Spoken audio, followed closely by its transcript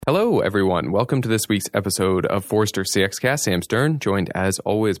Hello, everyone. Welcome to this week's episode of Forrester CXcast. Sam Stern, joined as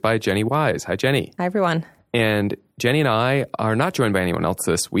always by Jenny Wise. Hi, Jenny. Hi, everyone. And Jenny and I are not joined by anyone else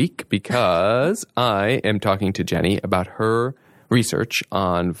this week because I am talking to Jenny about her research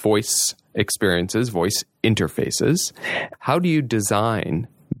on voice experiences, voice interfaces. How do you design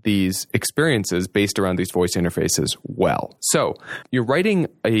these experiences based around these voice interfaces well? So you're writing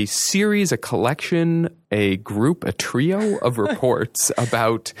a series, a collection, a group, a trio of reports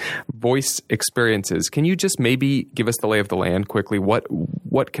about voice experiences. Can you just maybe give us the lay of the land quickly?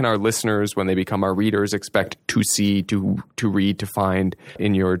 What can our listeners, when they become our readers, expect to see, to read, to find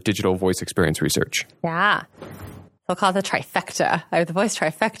in your digital voice experience research? Yeah. We'll call it the trifecta. I have the voice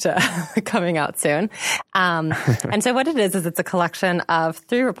trifecta coming out soon. And so what it is it's a collection of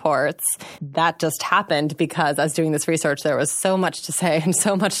 3 reports that just happened because I was doing this research. There was so much to say and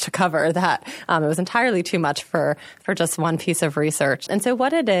so much to cover that it was entirely too much for just one piece of research. And so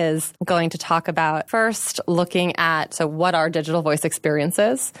what it is going to talk about, first looking at, so what are digital voice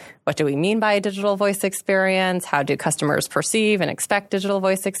experiences? What do we mean by a digital voice experience? How do customers perceive and expect digital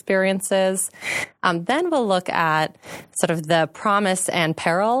voice experiences? Then we'll look at sort of the promise and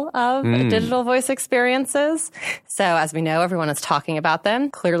peril of digital voice experiences. So as we know, everyone is talking about them.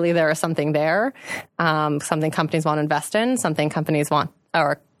 Clearly, there is something there, something companies want to invest in, something companies want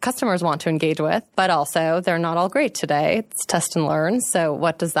or customers want to engage with, but also they're not all great today. It's test and learn. So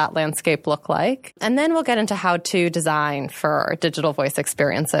what does that landscape look like? And then we'll get into how to design for digital voice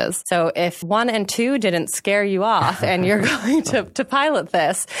experiences. So if 1 and 2 didn't scare you off and you're going to pilot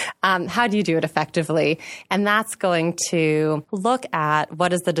this, how do you do it effectively? And that's going to look at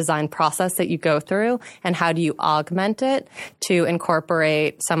what is the design process that you go through and how do you augment it to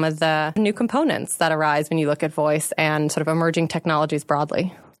incorporate some of the new components that arise when you look at voice and sort of emerging technologies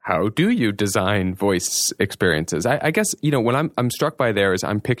broadly. How do you design voice experiences? I guess, what I'm struck by there is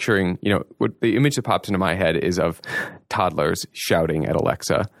I'm picturing, what the image that pops into my head is of toddlers shouting at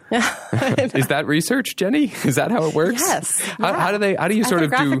Alexa. Is that research, Jenny? Is that how it works? Yes. How do you sort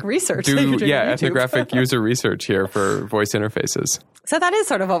of do research? Ethnographic user research here for voice interfaces? So that is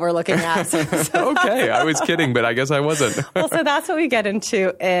sort of what we're looking at. Okay, I was kidding, but I guess I wasn't. Well, so that's what we get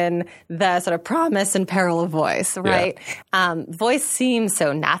into in the sort of promise and peril of voice, right? Yeah. Voice seems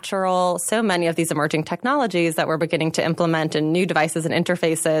so natural. So many of these emerging technologies that we're beginning to implement in new devices and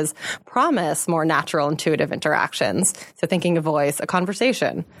interfaces promise more natural, intuitive interactions. So thinking of voice, a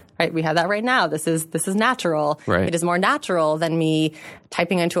conversation, right? We have that right now. This is natural. Right. It is more natural than me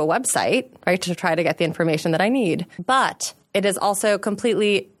typing into a website, right, to try to get the information that I need. But it is also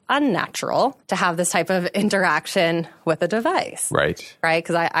completely unnatural to have this type of interaction with a device. Right. Right?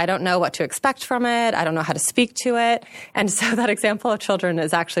 Because I don't know what to expect from it. I don't know how to speak to it. And so that example of children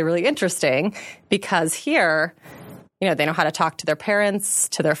is actually really interesting because here, they know how to talk to their parents,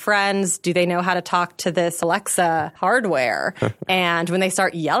 to their friends. Do they know how to talk to this Alexa hardware? And when they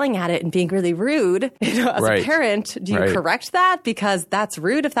start yelling at it and being really rude, as a parent, do you correct that? Because that's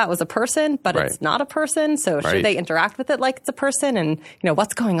rude if that was a person, but it's not a person. So should they interact with it like it's a person? And,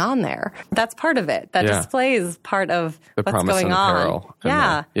 what's going on there? That's part of it. That displays part of the what's promise going and the on. Peril.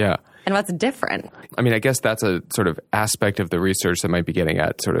 Yeah. And what's different? I mean, I guess that's a sort of aspect of the research that might be getting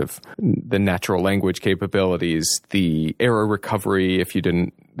at sort of the natural language capabilities, the error recovery if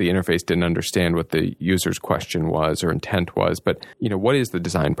the interface didn't understand what the user's question was or intent was. But, what does the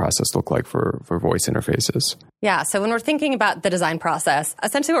design process look like for voice interfaces? Yeah. So when we're thinking about the design process,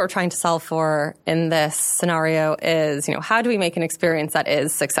 essentially what we're trying to solve for in this scenario is, how do we make an experience that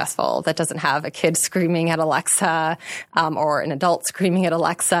is successful, that doesn't have a kid screaming at Alexa or an adult screaming at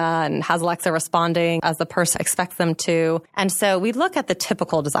Alexa and has Alexa responding as the person expects them to. And so we look at the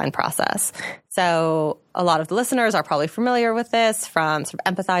typical design process. So a lot of the listeners are probably familiar with this, from sort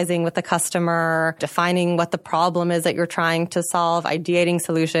of empathizing with the customer, defining what the problem is that you're trying to solve, ideating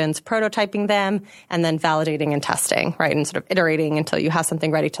solutions, prototyping them, and then validating and testing, right? And sort of iterating until you have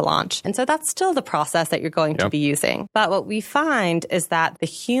something ready to launch. And so that's still the process that you're going to be using. But what we find is that the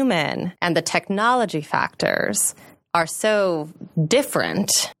human and the technology factors are so different,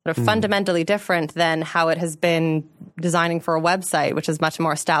 sort of fundamentally different than how it has been designing for a website, which is much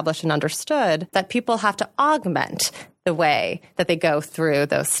more established and understood, that people have to augment the way that they go through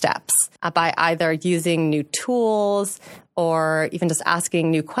those steps by either using new tools or even just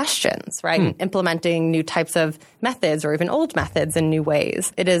asking new questions, right? And implementing new types of methods or even old methods in new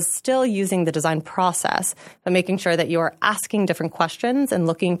ways. It is still using the design process, but making sure that you are asking different questions and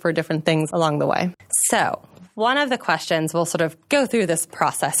looking for different things along the way. So one of the questions, we'll sort of go through this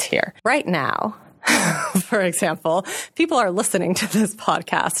process here. Right now, for example, people are listening to this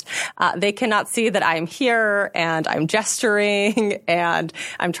podcast. They cannot see that I'm here and I'm gesturing and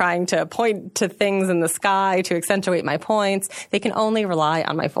I'm trying to point to things in the sky to accentuate my points. They can only rely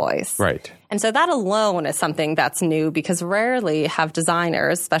on my voice. Right. And so that alone is something that's new because rarely have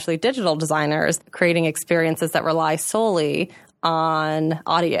designers, especially digital designers, creating experiences that rely solely on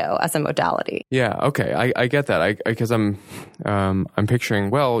audio as a modality. Yeah. Okay. I get that. Because I'm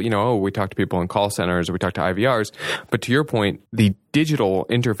picturing, we talk to people in call centers, or we talk to IVRs, but to your point, the digital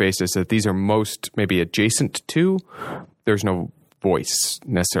interfaces that these are most maybe adjacent to, there's no voice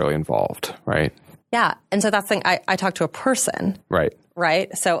necessarily involved, right? Yeah. And so that's the thing. I talk to a person. Right.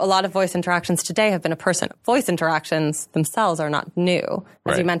 Right? So a lot of voice interactions today have been a person. Voice interactions themselves are not new.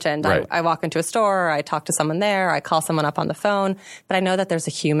 As you mentioned, I walk into a store, I talk to someone there, I call someone up on the phone, but I know that there's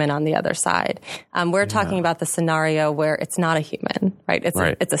a human on the other side. We're talking about the scenario where it's not a human, right?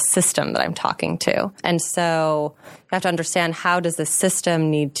 It's a system that I'm talking to. And so you have to understand, how does the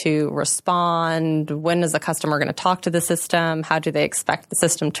system need to respond? When is the customer going to talk to the system? How do they expect the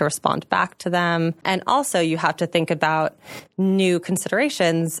system to respond back to them? And also you have to think about new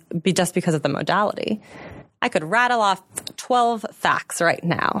considerations just because of the modality. I could rattle off 12 facts right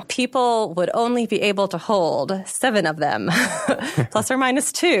now. People would only be able to hold 7 of them, plus or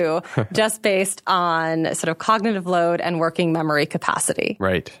minus 2, just based on sort of cognitive load and working memory capacity.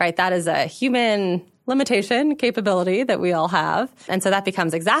 Right. Right. That is a human limitation, capability that we all have. And so that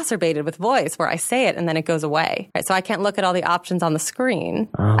becomes exacerbated with voice, where I say it and then it goes away. Right? So I can't look at all the options on the screen.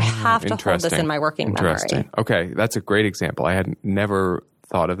 I have to hold this in my working memory. Okay. That's a great example. I had never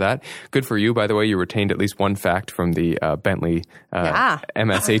thought of that. Good for you, by the way. You retained at least one fact from the Bentley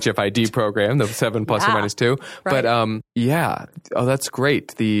MSHFID program, the 7 plus or minus 2. Right. But that's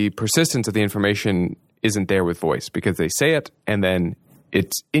great. The persistence of the information isn't there with voice, because they say it and then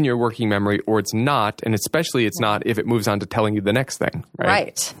it's in your working memory, or it's not, and especially it's not if it moves on to telling you the next thing.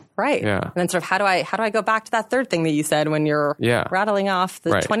 Right. Yeah. And then sort of how do I go back to that third thing that you said when you're rattling off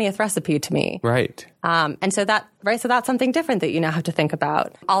the 20th recipe to me? Right. And so that's something different that you now have to think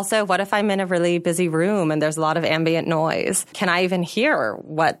about. Also, what if I'm in a really busy room and there's a lot of ambient noise? Can I even hear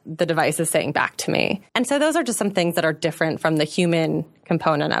what the device is saying back to me? And so those are just some things that are different from the human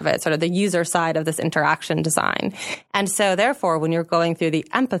component of it, sort of the user side of this interaction design. And so therefore, when you're going through the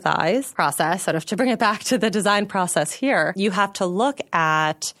empathize process, sort of to bring it back to the design process here, you have to look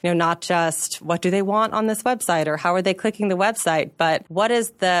at, not just what do they want on this website or how are they clicking the website, but what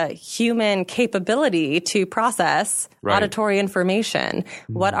is the human capability to process auditory information?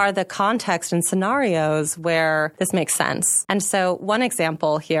 What are the context and scenarios where this makes sense? And so one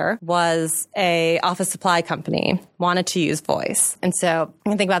example here was a office supply company wanted to use voice. And so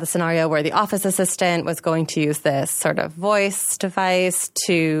you can think about the scenario where the office assistant was going to use this sort of voice device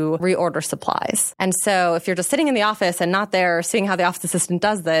to reorder supplies. And so if you're just sitting in the office and not there seeing how the office assistant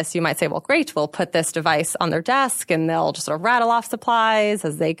does this, you might say, well, great, we'll put this device on their desk and they'll just sort of rattle off supplies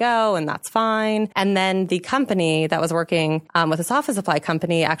as they go, and that's fine. And then the company that was working with this office supply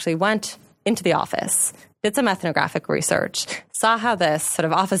company actually went into the office, did some ethnographic research, saw how this sort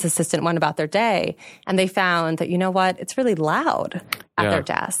of office assistant went about their day, and they found that, it's really loud at their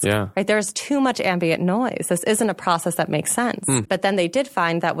desk. Yeah. Right? There's too much ambient noise. This isn't a process that makes sense. But then they did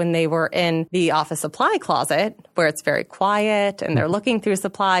find that when they were in the office supply closet, where it's very quiet and they're looking through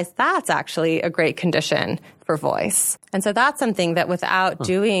supplies, that's actually a great condition for voice. And so that's something that without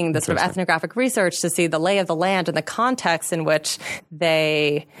doing the sort of ethnographic research to see the lay of the land and the context in which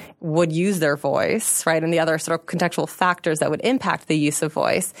they would use their voice, right, and the other sort of contextual factors that would impact the use of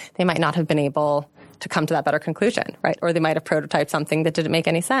voice, they might not have been able to come to that better conclusion, right? Or they might have prototyped something that didn't make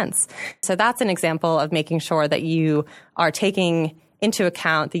any sense. So that's an example of making sure that you are taking into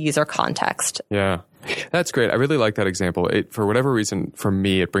account the user context. Yeah. That's great. I really like that example. For whatever reason, for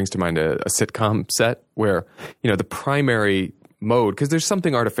me, it brings to mind a sitcom set where, the primary mode, because there's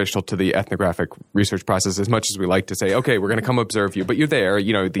something artificial to the ethnographic research process, as much as we like to say, okay, we're going to come observe you, but you're there.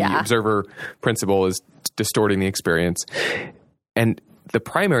 The observer principle is distorting the experience. And the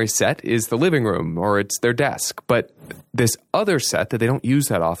primary set is the living room or it's their desk. But this other set that they don't use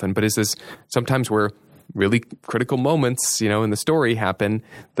that often, but is this sometimes where really critical moments, in the story happen,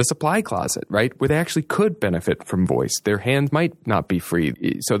 the supply closet, right? Where they actually could benefit from voice. Their hands might not be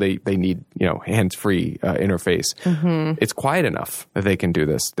free, so they need, hands-free interface. It's quiet enough that they can do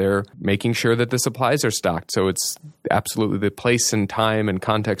this. They're making sure that the supplies are stocked, so it's absolutely the place and time and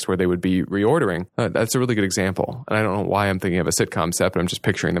context where they would be reordering. That's a really good example. And I don't know why I'm thinking of a sitcom set, but I'm just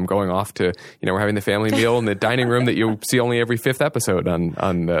picturing them going off to, we're having the family meal in the dining room that you see only every 5th episode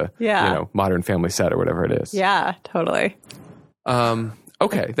on the, Modern Family set or whatever it is. Yeah, totally.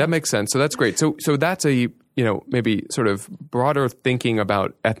 Okay, that makes sense. So that's great. So that's a maybe sort of broader thinking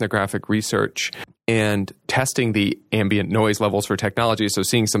about ethnographic research and testing the ambient noise levels for technology. So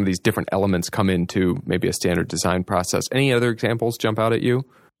seeing some of these different elements come into maybe a standard design process. Any other examples jump out at you?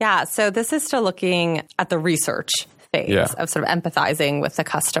 Yeah, so this is still looking at the research phase of sort of empathizing with the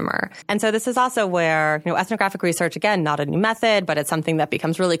customer. And so this is also where, ethnographic research, again, not a new method, but it's something that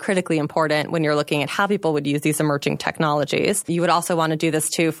becomes really critically important when you're looking at how people would use these emerging technologies. You would also want to do this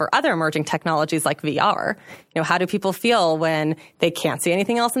too for other emerging technologies like VR. How do people feel when they can't see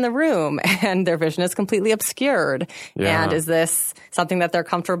anything else in the room and their vision is completely obscured? Yeah. And is this something that they're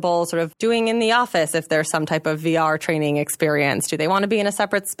comfortable sort of doing in the office if there's some type of VR training experience? Do they want to be in a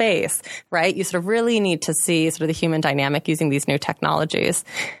separate space, right? You sort of really need to see sort of the human dynamic using these new technologies.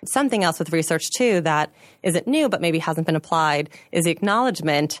 Something else with research too that isn't new but maybe hasn't been applied is the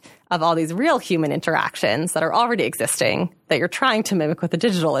acknowledgement of all these real human interactions that are already existing that you're trying to mimic with a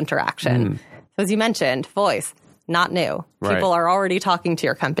digital interaction. So as you mentioned, voice, not new. Right. People are already talking to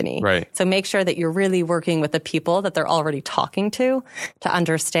your company. Right. So make sure that you're really working with the people that they're already talking to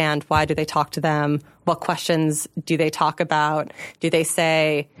understand why do they talk to them, what questions do they talk about, do they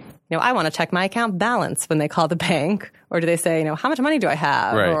say, I want to check my account balance when they call the bank, or do they say, how much money do I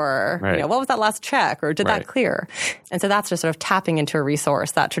have? Right. Or, what was that last check? Or did that clear? And so that's just sort of tapping into a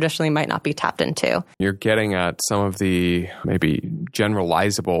resource that traditionally might not be tapped into. You're getting at some of the maybe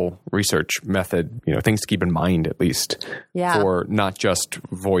generalizable research method, things to keep in mind at least for not just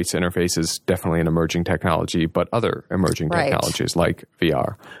voice interfaces, definitely an emerging technology, but other emerging technologies like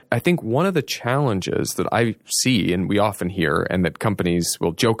VR. I think one of the challenges that I see and we often hear and that companies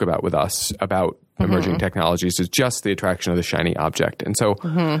will joke about with us about emerging technologies is just the attraction of the shiny object. And so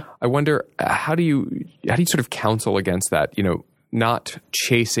I wonder, how do you sort of counsel against that, not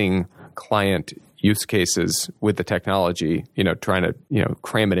chasing client use cases with the technology, trying to,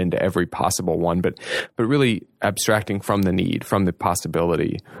 cram it into every possible one, but really abstracting from the need, from the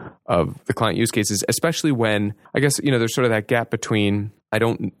possibility of the client use cases, especially when, I guess, there's sort of that gap between I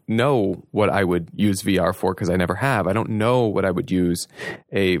don't know what I would use VR for because I never have. I don't know what I would use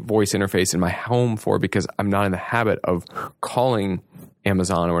a voice interface in my home for because I'm not in the habit of calling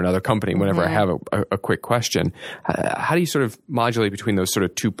Amazon or another company whenever I have a quick question. How do you sort of modulate between those sort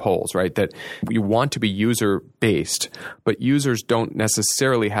of two poles, right? That you want to be user-based, but users don't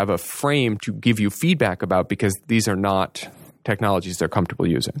necessarily have a frame to give you feedback about because these are not technologies they're comfortable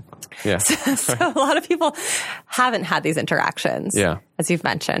using. Yeah. So a lot of people haven't had these interactions, as you've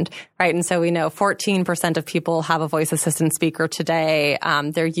mentioned, right? And so we know 14% of people have a voice assistant speaker today.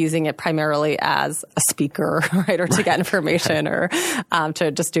 They're using it primarily as a speaker, right? Or to get information or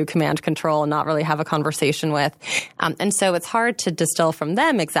to just do command control and not really have a conversation with. And so it's hard to distill from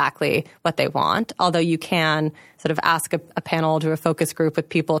them exactly what they want, although you can sort of ask a panel, do a focus group with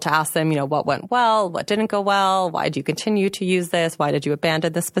people to ask them, what went well, what didn't go well, why do you continue to use this, why did you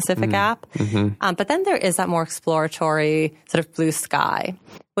abandon this specific app? But then there is that more exploratory sort of blue sky,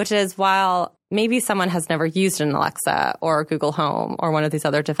 which is while maybe someone has never used an Alexa or Google Home or one of these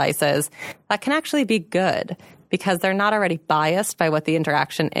other devices, that can actually be good because they're not already biased by what the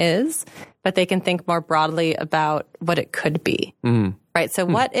interaction is, but they can think more broadly about what it could be. Right. So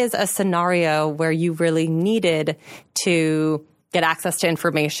what is a scenario where you really needed to get access to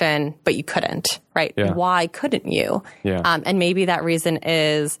information, but you couldn't, right? Yeah. Why couldn't you? Yeah. And maybe that reason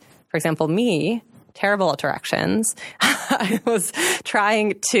is, for example, me, terrible at directions. I was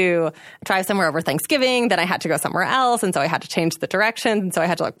trying to drive somewhere over Thanksgiving, then I had to go somewhere else, and so I had to change the direction, and so I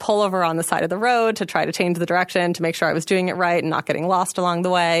had to pull over on the side of the road to try to change the direction to make sure I was doing it right and not getting lost along the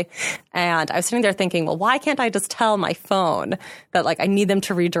way. And I was sitting there thinking, well, why can't I just tell my phone that I need them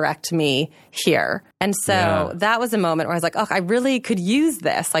to redirect me here? And so that was a moment where I was like, oh, I really could use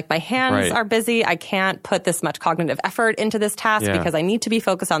this. My hands are busy. I can't put this much cognitive effort into this task because I need to be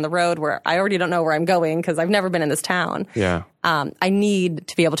focused on the road where I already don't know where I'm going because I've never been in this town. Yeah. I need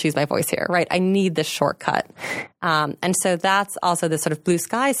to be able to use my voice here, right? I need this shortcut. And so that's also this sort of blue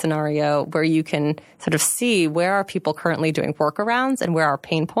sky scenario where you can sort of see where are people currently doing workarounds and where are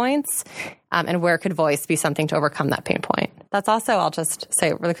pain points, and where could voice be something to overcome that pain point. That's also, I'll just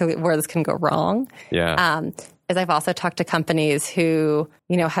say really quickly, where this can go wrong. Yeah. Is I've also talked to companies who,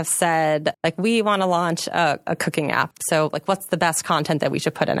 have said, we want to launch a cooking app. So, what's the best content that we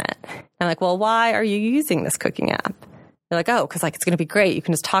should put in it? And I'm well, why are you using this cooking app? They're oh, because it's going to be great. You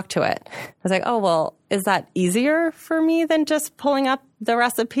can just talk to it. I was oh, well, is that easier for me than just pulling up the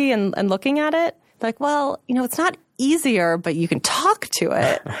recipe and looking at it? They're well, it's not easier, but you can talk to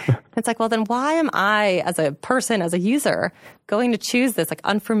it. It's like, well, then why am I, as a person, as a user, going to choose this like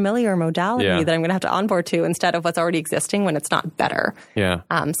unfamiliar modality that I'm going to have to onboard to instead of what's already existing when it's not better? Yeah.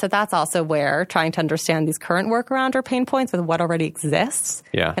 So that's also where trying to understand these current workaround or pain points with what already exists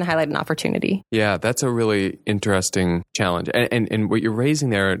can highlight an opportunity. Yeah, that's a really interesting challenge. And what you're raising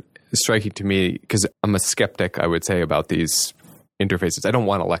there is striking to me because I'm a skeptic, I would say, about these interfaces. I don't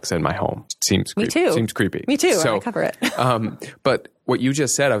want Alexa in my home. It seems Me too. Seems creepy. Me too. So, I cover it. but what you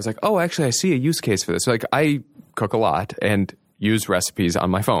just said, I was like, oh, actually, I see a use case for this. Like, I cook a lot and use recipes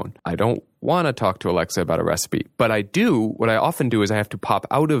on my phone. I don't want to talk to Alexa about a recipe, but I do. What I often do is I have to pop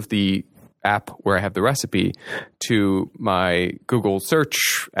out of the app where I have the recipe to my Google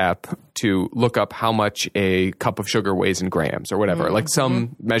search app to look up how much a cup of sugar weighs in grams or whatever, like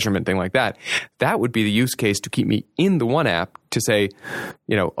some measurement thing like that. That would be the use case to keep me in the one app to say,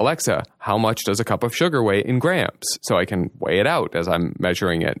 Alexa, how much does a cup of sugar weigh in grams? So I can weigh it out as I'm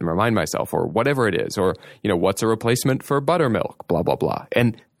measuring it and remind myself, or whatever it is, or, what's a replacement for buttermilk, blah, blah, blah.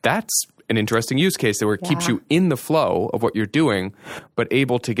 And that's an interesting use case where it keeps you in the flow of what you're doing, but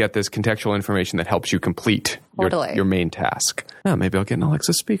able to get this contextual information that helps you complete your main task. Oh, maybe I'll get an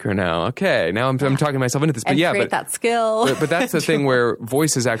Alexa speaker now. Okay, now I'm talking myself into this. And but create that skill. But that's the thing where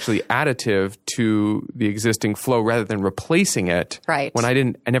voice is actually additive to the existing flow rather than replacing it. Right. When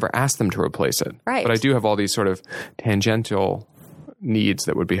I never asked them to replace it. Right. But I do have all these sort of tangential needs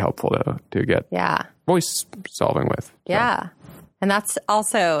that would be helpful to get voice solving with. Yeah. And that's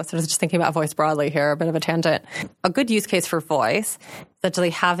also sort of just thinking about voice broadly here, a bit of a tangent. A good use case for voice, essentially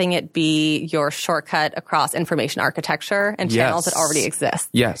having it be your shortcut across information architecture and channels that already exist.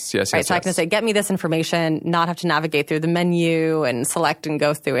 Yes. Right. So I can say, get me this information, not have to navigate through the menu and select and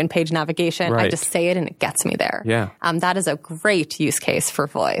go through in-page navigation. Right. I just say it and it gets me there. Yeah. That is a great use case for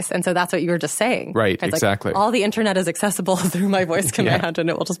voice. And so that's what you were just saying. Right. It's exactly. Like, all the internet is accessible through my voice command and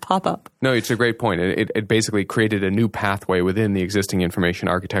it will just pop up. No, it's a great point. It basically created a new pathway within the existing information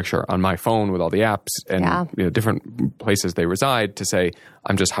architecture on my phone with all the apps and different places they reside to say,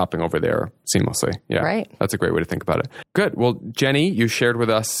 I'm just hopping over there seamlessly. Yeah, right. That's a great way to think about it. Good. Well, Jenny, you shared with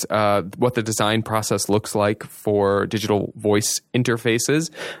us what the design process looks like for digital voice interfaces.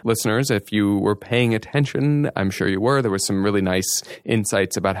 Listeners, if you were paying attention, I'm sure you were, there was some really nice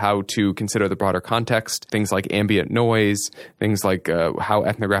insights about how to consider the broader context, things like ambient noise, things like how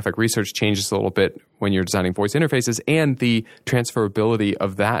ethnographic research changes a little bit when you're designing voice interfaces, and the transferability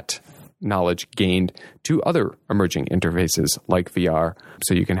of that knowledge gained to other emerging interfaces like VR,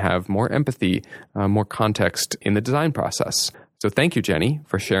 so you can have more empathy, more context in the design process. So thank you, Jenny,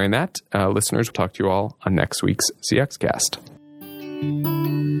 for sharing that. Listeners, we'll talk to you all on next week's CXcast.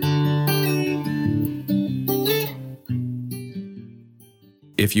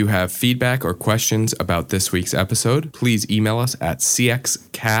 If you have feedback or questions about this week's episode, please email us at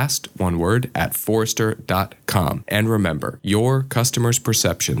cxcast, one word, @forrester.com. And remember, your customer's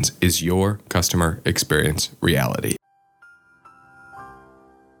perceptions is your customer experience reality.